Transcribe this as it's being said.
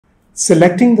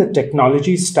Selecting the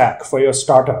technology stack for your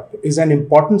startup is an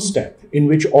important step in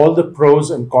which all the pros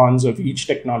and cons of each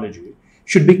technology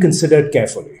should be considered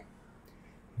carefully.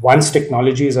 Once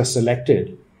technologies are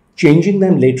selected, changing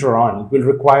them later on will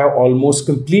require almost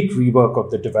complete rework of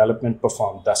the development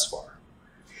performed thus far.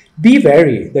 Be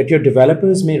wary that your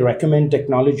developers may recommend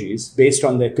technologies based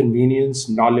on their convenience,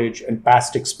 knowledge, and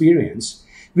past experience,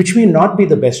 which may not be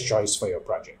the best choice for your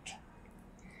project.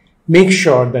 Make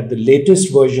sure that the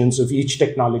latest versions of each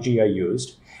technology are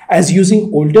used, as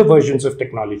using older versions of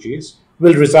technologies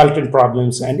will result in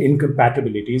problems and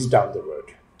incompatibilities down the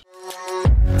road.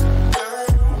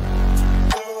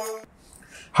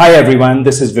 Hi everyone,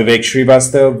 this is Vivek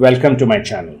Shrivastava. Welcome to my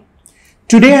channel.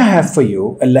 Today I have for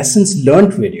you a lessons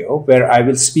learned video where I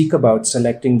will speak about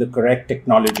selecting the correct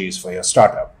technologies for your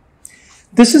startup.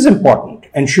 This is important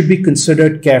and should be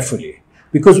considered carefully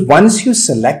because once you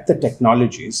select the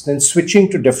technologies, then switching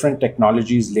to different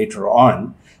technologies later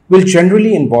on will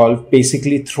generally involve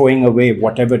basically throwing away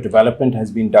whatever development has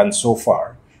been done so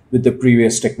far with the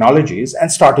previous technologies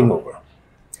and starting over.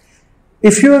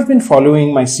 If you have been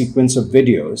following my sequence of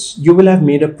videos, you will have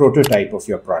made a prototype of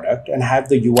your product and have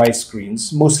the UI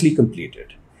screens mostly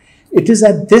completed. It is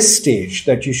at this stage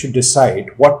that you should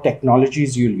decide what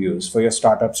technologies you'll use for your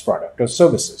startup's product or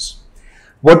services.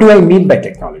 What do I mean by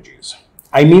technologies?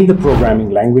 I mean the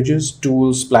programming languages,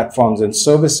 tools, platforms, and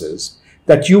services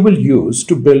that you will use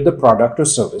to build the product or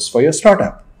service for your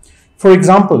startup. For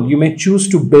example, you may choose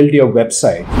to build your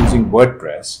website using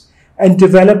WordPress and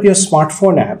develop your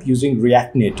smartphone app using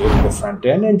React Native in the front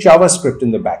end and JavaScript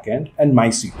in the back end and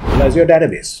MySQL as your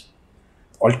database.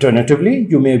 Alternatively,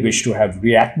 you may wish to have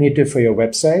React Native for your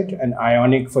website and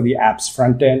Ionic for the app's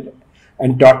front end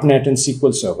and .NET and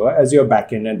SQL Server as your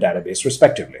back end and database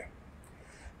respectively.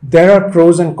 There are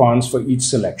pros and cons for each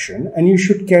selection, and you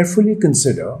should carefully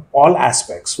consider all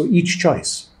aspects for each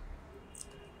choice.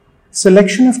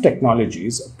 Selection of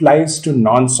technologies applies to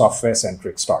non-software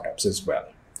centric startups as well,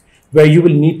 where you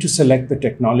will need to select the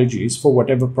technologies for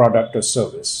whatever product or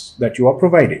service that you are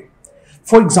providing.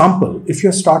 For example, if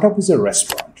your startup is a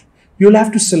restaurant, you'll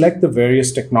have to select the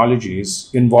various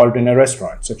technologies involved in a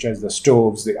restaurant, such as the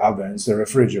stoves, the ovens, the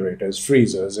refrigerators,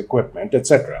 freezers, equipment,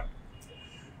 etc.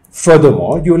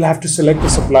 Furthermore, you will have to select the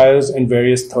suppliers and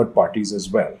various third parties as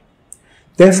well.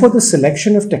 Therefore, the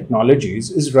selection of technologies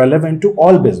is relevant to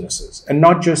all businesses and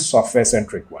not just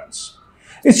software-centric ones.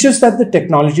 It's just that the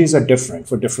technologies are different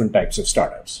for different types of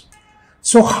startups.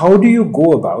 So how do you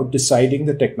go about deciding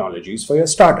the technologies for your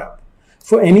startup?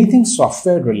 For anything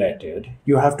software related,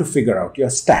 you have to figure out your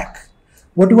stack.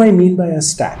 What do I mean by a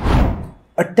stack?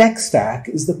 A tech stack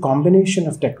is the combination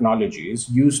of technologies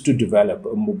used to develop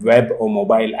a web or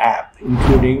mobile app,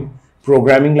 including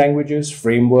programming languages,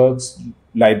 frameworks,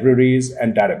 libraries,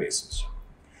 and databases.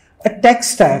 A tech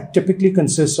stack typically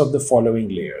consists of the following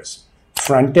layers: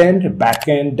 front-end,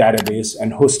 back-end, database,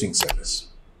 and hosting service.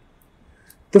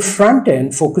 The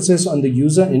front-end focuses on the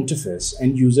user interface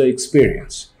and user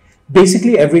experience,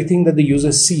 basically everything that the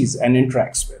user sees and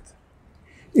interacts with.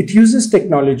 It uses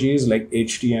technologies like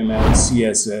HTML,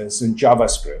 CSS, and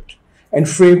JavaScript, and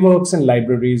frameworks and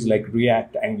libraries like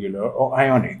React, Angular, or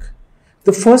Ionic.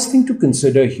 The first thing to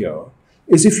consider here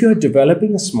is if you're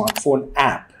developing a smartphone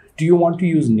app, do you want to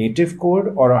use native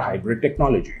code or a hybrid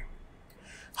technology?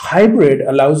 Hybrid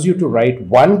allows you to write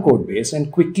one code base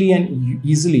and quickly and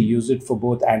easily use it for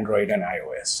both Android and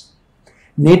iOS.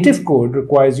 Native code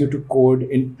requires you to code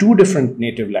in two different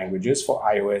native languages for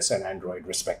iOS and Android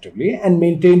respectively and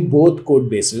maintain both code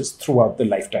bases throughout the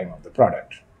lifetime of the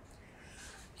product.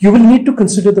 You will need to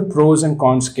consider the pros and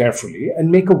cons carefully and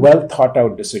make a well thought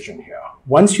out decision here.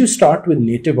 Once you start with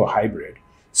native or hybrid,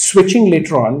 switching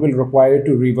later on will require you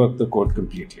to rework the code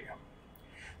completely.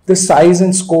 The size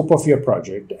and scope of your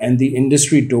project and the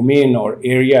industry domain or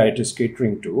area it is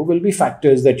catering to will be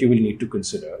factors that you will need to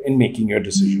consider in making your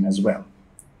decision as well.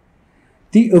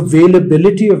 The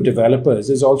availability of developers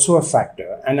is also a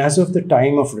factor, and as of the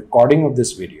time of recording of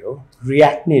this video,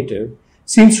 React Native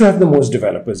seems to have the most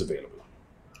developers available.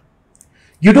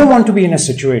 You don't want to be in a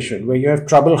situation where you have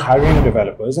trouble hiring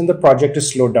developers and the project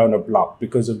is slowed down or blocked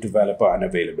because of developer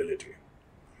unavailability.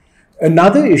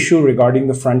 Another issue regarding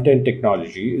the front-end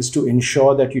technology is to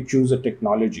ensure that you choose a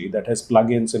technology that has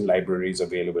plugins and libraries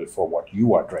available for what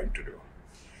you are trying to do.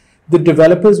 The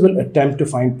developers will attempt to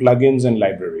find plugins and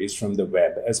libraries from the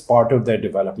web as part of their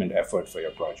development effort for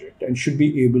your project and should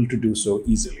be able to do so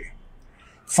easily.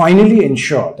 Finally,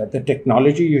 ensure that the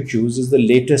technology you choose is the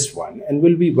latest one and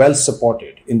will be well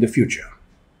supported in the future.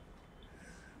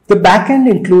 The backend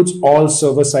includes all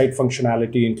server-side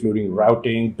functionality, including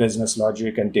routing, business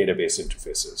logic, and database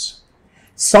interfaces.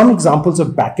 Some examples of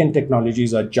backend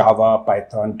technologies are Java,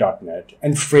 Python, .NET,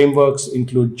 and frameworks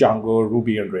include Django,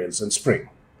 Ruby on Rails, and Spring.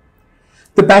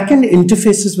 The backend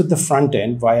interfaces with the front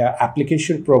end via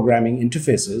application programming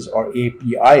interfaces or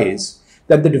APIs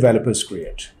that the developers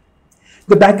create.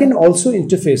 The backend also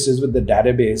interfaces with the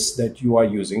database that you are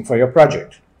using for your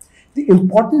project. The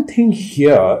important thing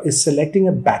here is selecting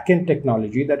a backend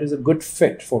technology that is a good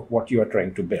fit for what you are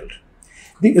trying to build.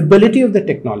 The ability of the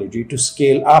technology to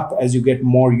scale up as you get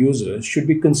more users should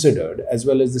be considered, as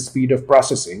well as the speed of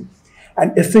processing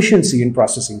and efficiency in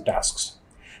processing tasks.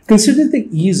 Consider the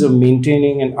ease of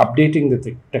maintaining and updating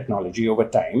the technology over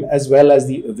time, as well as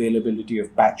the availability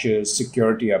of patches,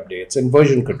 security updates, and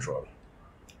version control.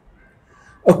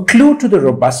 A clue to the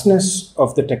robustness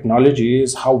of the technology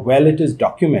is how well it is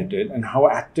documented and how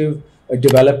active a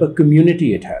developer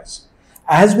community it has.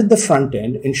 As with the front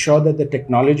end, ensure that the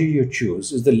technology you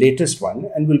choose is the latest one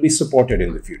and will be supported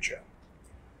in the future.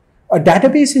 A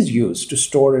database is used to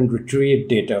store and retrieve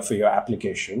data for your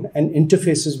application and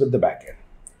interfaces with the backend.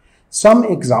 Some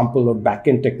example of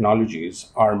backend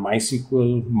technologies are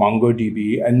MySQL,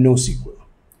 MongoDB, and NoSQL.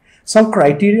 Some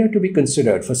criteria to be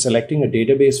considered for selecting a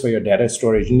database for your data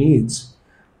storage needs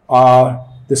are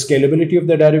the scalability of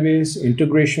the database,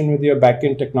 integration with your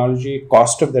backend technology,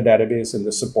 cost of the database, and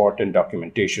the support and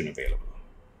documentation available.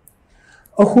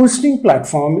 A hosting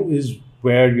platform is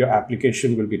where your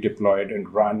application will be deployed and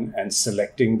run, and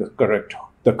selecting the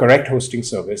correct hosting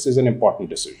service is an important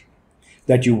decision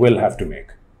that you will have to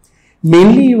make.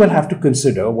 Mainly, you will have to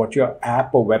consider what your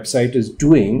app or website is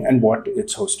doing and what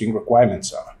its hosting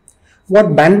requirements are. What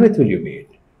bandwidth will you need?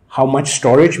 How much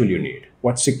storage will you need?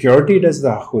 What security does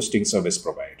the hosting service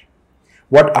provide?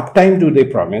 What uptime do they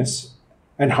promise?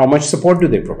 And how much support do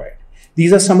they provide?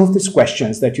 These are some of these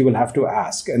questions that you will have to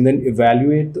ask and then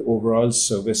evaluate the overall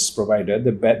service provider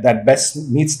that best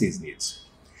meets these needs.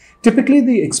 Typically,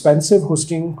 the expensive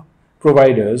hosting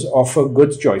providers offer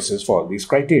good choices for all these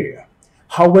criteria.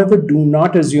 However, do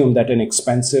not assume that an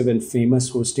expensive and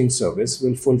famous hosting service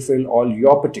will fulfill all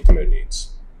your particular needs.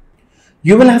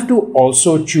 You will have to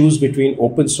also choose between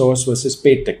open source versus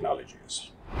paid technologies.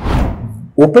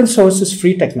 Open source is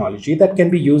free technology that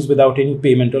can be used without any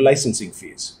payment or licensing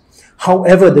fees.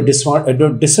 However, the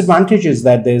disadvantage is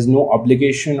that there is no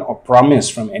obligation or promise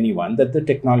from anyone that the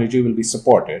technology will be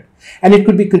supported, and it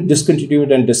could be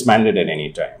discontinued and disbanded at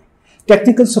any time.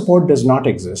 Technical support does not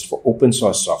exist for open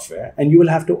source software, and you will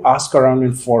have to ask around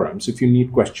in forums if you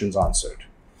need questions answered.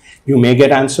 You may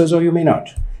get answers or you may not.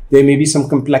 There may be some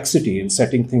complexity in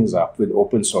setting things up with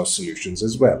open source solutions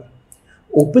as well.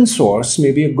 Open source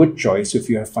may be a good choice if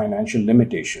you have financial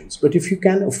limitations, but if you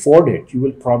can afford it, you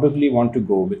will probably want to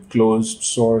go with closed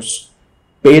source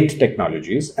paid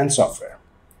technologies and software.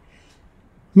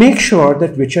 Make sure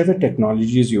that whichever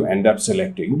technologies you end up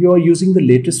selecting, you are using the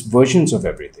latest versions of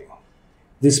everything.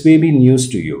 This may be news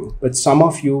to you, but some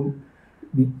of you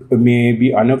may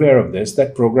be unaware of this,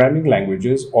 that programming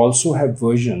languages also have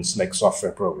versions like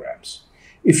software programs.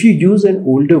 If you use an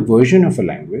older version of a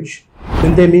language,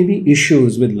 then there may be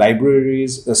issues with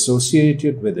libraries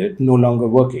associated with it no longer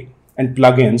working and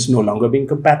plugins no longer being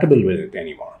compatible with it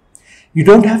anymore. You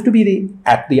don't have to be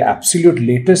at the absolute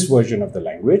latest version of the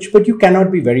language, but you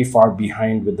cannot be very far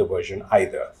behind with the version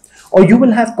either. Or you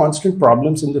will have constant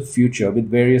problems in the future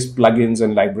with various plugins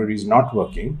and libraries not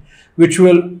working, which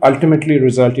will ultimately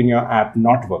result in your app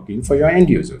not working for your end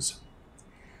users.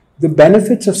 The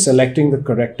benefits of selecting the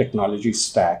correct technology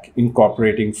stack,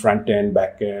 incorporating front-end,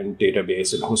 back-end,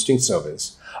 database, and hosting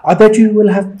service, are that you will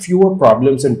have fewer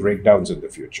problems and breakdowns in the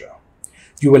future.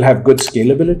 You will have good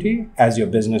scalability as your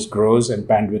business grows and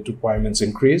bandwidth requirements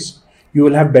increase. You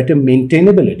will have better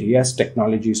maintainability as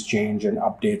technologies change and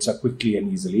updates are quickly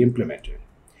and easily implemented.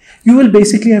 You will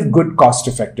basically have good cost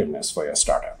effectiveness for your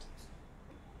startup.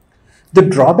 The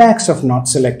drawbacks of not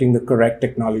selecting the correct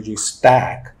technology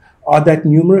stack are that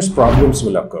numerous problems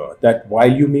will occur that,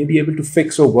 while you may be able to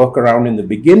fix or work around in the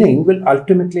beginning, will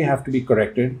ultimately have to be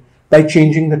corrected by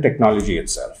changing the technology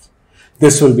itself.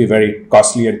 This will be very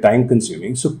costly and time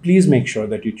consuming, so please make sure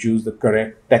that you choose the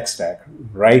correct tech stack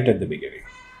right at the beginning.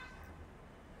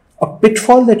 A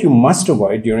pitfall that you must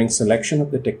avoid during selection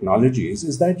of the technologies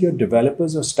is that your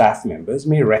developers or staff members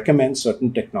may recommend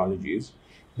certain technologies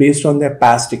based on their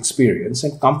past experience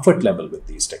and comfort level with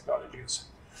these technologies.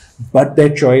 But their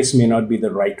choice may not be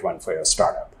the right one for your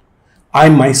startup. I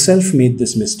myself made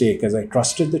this mistake as I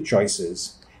trusted the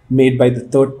choices made by the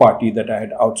third party that I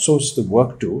had outsourced the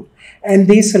work to, and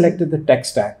they selected the tech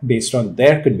stack based on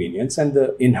their convenience and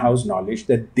the in-house knowledge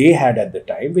that they had at the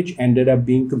time, which ended up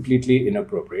being completely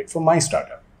inappropriate for my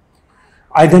startup.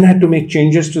 I then had to make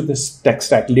changes to this tech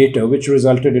stack later, which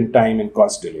resulted in time and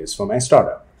cost delays for my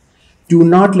startup. Do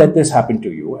not let this happen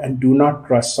to you, and do not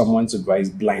trust someone's advice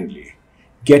blindly.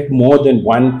 Get more than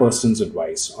one person's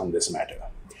advice on this matter.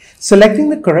 Selecting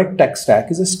the correct tech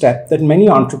stack is a step that many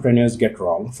entrepreneurs get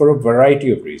wrong for a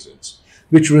variety of reasons,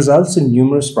 which results in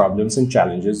numerous problems and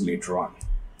challenges later on.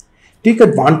 Take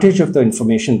advantage of the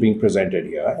information being presented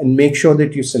here and make sure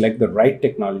that you select the right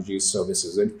technologies,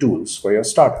 services, and tools for your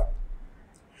startup.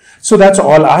 So that's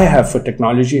all I have for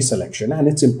technology selection and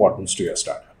its importance to your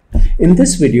startup. In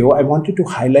this video, I wanted to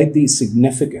highlight the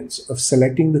significance of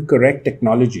selecting the correct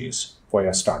technologies for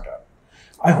your startup.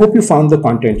 I hope you found the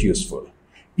content useful.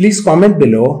 Please comment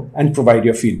below and provide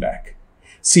your feedback.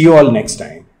 See you all next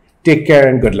time. Take care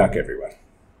and good luck, everyone.